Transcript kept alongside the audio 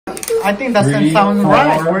I think that doesn't sound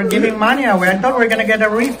right. We're giving money away. I thought we were gonna get a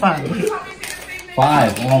refund.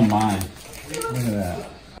 5. Oh my. Look at that.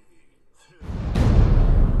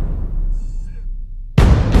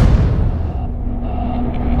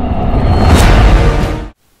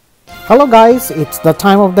 Hello guys, it's the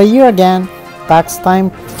time of the year again. Tax time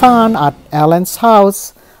fun at Ellen's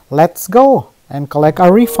house. Let's go and collect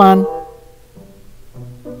our refund.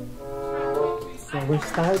 So we're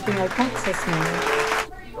starting our taxes now.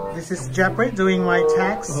 This is Jeffrey doing my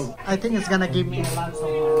tax. I think it's gonna give me lots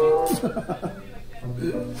of money.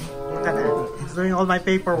 Look at that. He's doing all my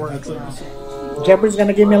paperwork now. Jeffrey's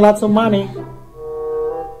gonna give me lots of money.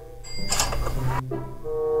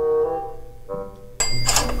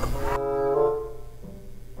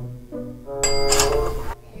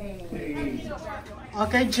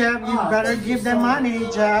 Okay, Jeff, you better give them money,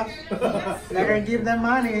 Jeff. Better give them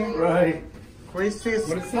money. Right. Chris is...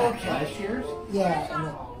 What is that, cashiers? Yeah.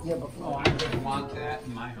 Yeah, before. Oh, I wouldn't want that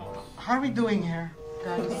in my house. How are we doing here,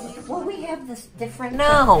 guys? Well, we have this different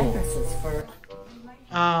addresses for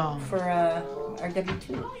our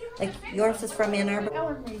W-2. Like yours is from Ann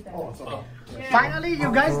Arbor. Finally,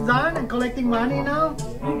 you guys done and collecting money now?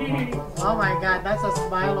 Oh my God, that's a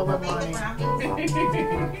smile over money.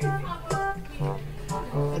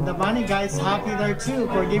 And the money guys happy there too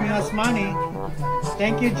for giving us money.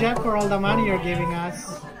 Thank you, Jeff, for all the money you're giving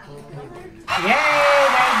us. Yay,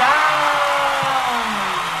 they're done!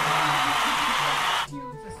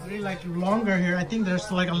 It's really like longer here. I think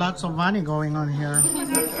there's like lots of money going on here.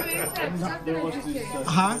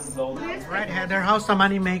 Right, Heather, how's the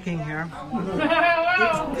money making here?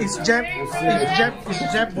 Is Jeff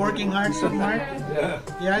working hard somewhere?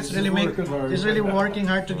 Yeah, it's really working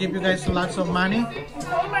hard to give you guys lots of money.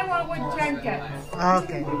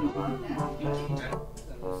 Okay.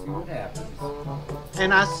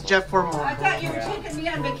 And ask Jeff for more. I thought you were taking me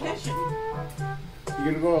on vacation. You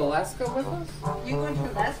gonna go to Alaska with us? You going to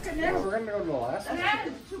Alaska now? Yeah, we're gonna go to Alaska.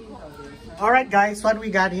 All right, guys, what we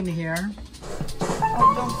got in here?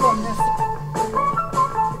 Oh, don't film this.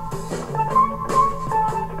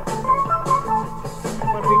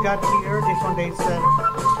 What we got here? This one they said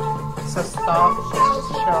it's a stuffed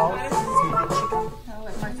shell.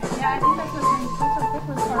 Yeah, I think that's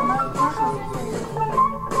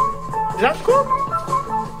Is that cool?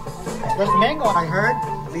 There's mango. I heard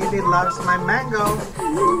Lily loves my mango.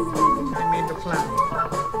 I made the plan.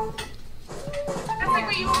 That's like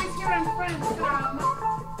what you always hear on Friends.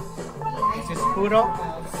 This is puto,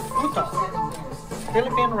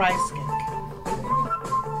 Philippine rice cake.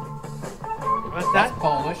 What's that?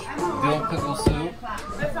 Polish. Dill pickle soup.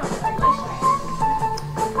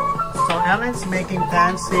 So Ellen's making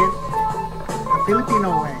pancit the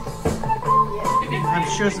Filipino way. I'm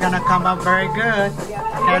sure it's gonna come out very good.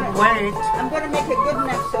 Can't wait. I'm going to make it good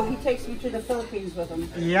enough so he takes me to the Philippines with him.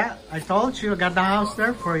 Yeah, I told you. I got the house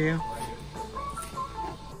there for you.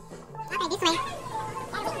 Okay, this way.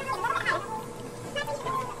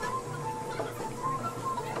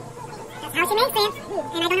 That's how she makes it.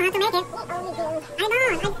 And I don't know how to make it. I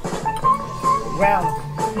know. Well,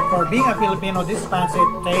 for being a Filipino, this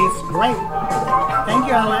pancit tastes great. Thank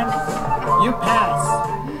you, Ellen. You pass.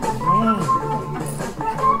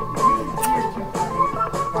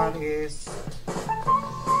 One is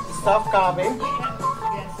stuffed cabbage.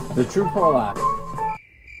 The true Polak.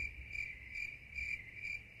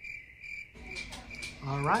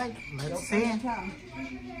 All right, let's see. It's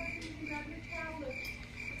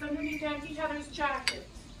underneath each other's jackets.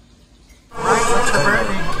 Right, what's the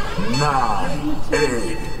burning?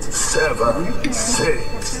 9, 8, 7,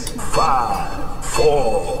 6, 5,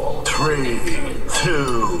 4, 3,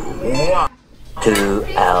 2, 1. 2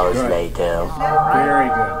 hours later. Very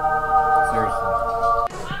good. Seriously.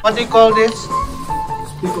 What do you call this?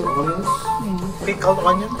 Pickled onions. Pickled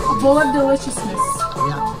onion? A bowl of deliciousness.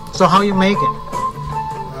 Yeah. So how you make it?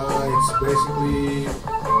 It's basically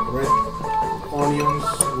red onions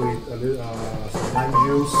with a little some lime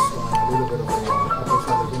juice and a little bit of apple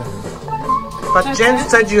cider vinegar. But Jen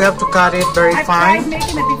said you have to cut it very I've fine. tried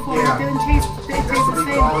making it before. It didn't taste the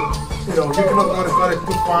same. You know, you cannot cut it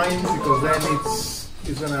too fine because then it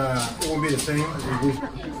won't be the same as you wish.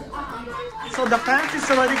 So the pancit is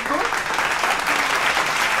already cooked?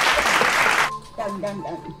 Done.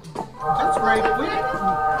 That's very quick.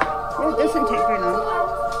 It doesn't take very long.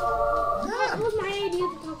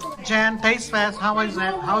 Jen, taste fast. How is it?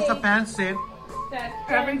 How's the pancit?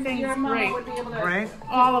 Everything's great. Great.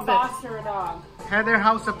 All of it. Heather,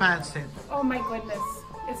 how's the pancit? Oh my goodness.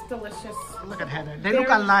 It's delicious. Look at Heather. They look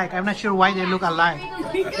alike. I'm not sure why they look alike.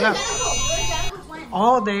 Look.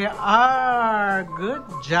 Oh, they are. Good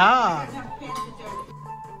job.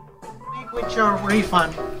 With your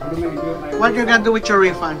refund? What you gonna do with your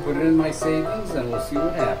refund? Put it in my savings and we'll see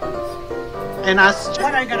what happens. And us,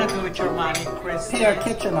 what are you gonna do with your money, Chris? Pay our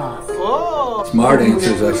kitchen off. Oh! Smart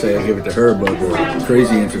answers, I say I give it to her, but the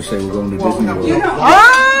crazy answers say we're going to Disney World.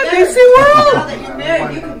 Ah, Disney World! Now that you're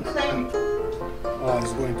married, you can claim.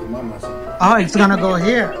 It's going to Mama's. Oh, it's gonna go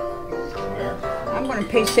here. I'm going to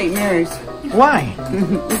pay St. Mary's. Why?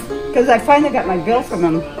 Because I finally got my bill from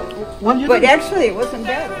him. But actually, it wasn't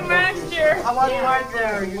bad. How about Mark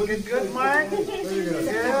there? You did good, Mark?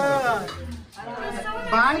 Yeah.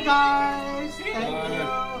 Bye, guys. Thank you.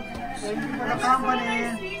 Thank you for the company.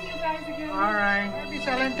 All right. Miss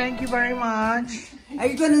Ellen, thank you very much. Are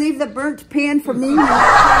you going to leave the burnt pan for me?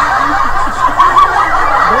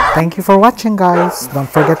 Thank you for watching, guys. Don't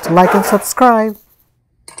forget to like and subscribe.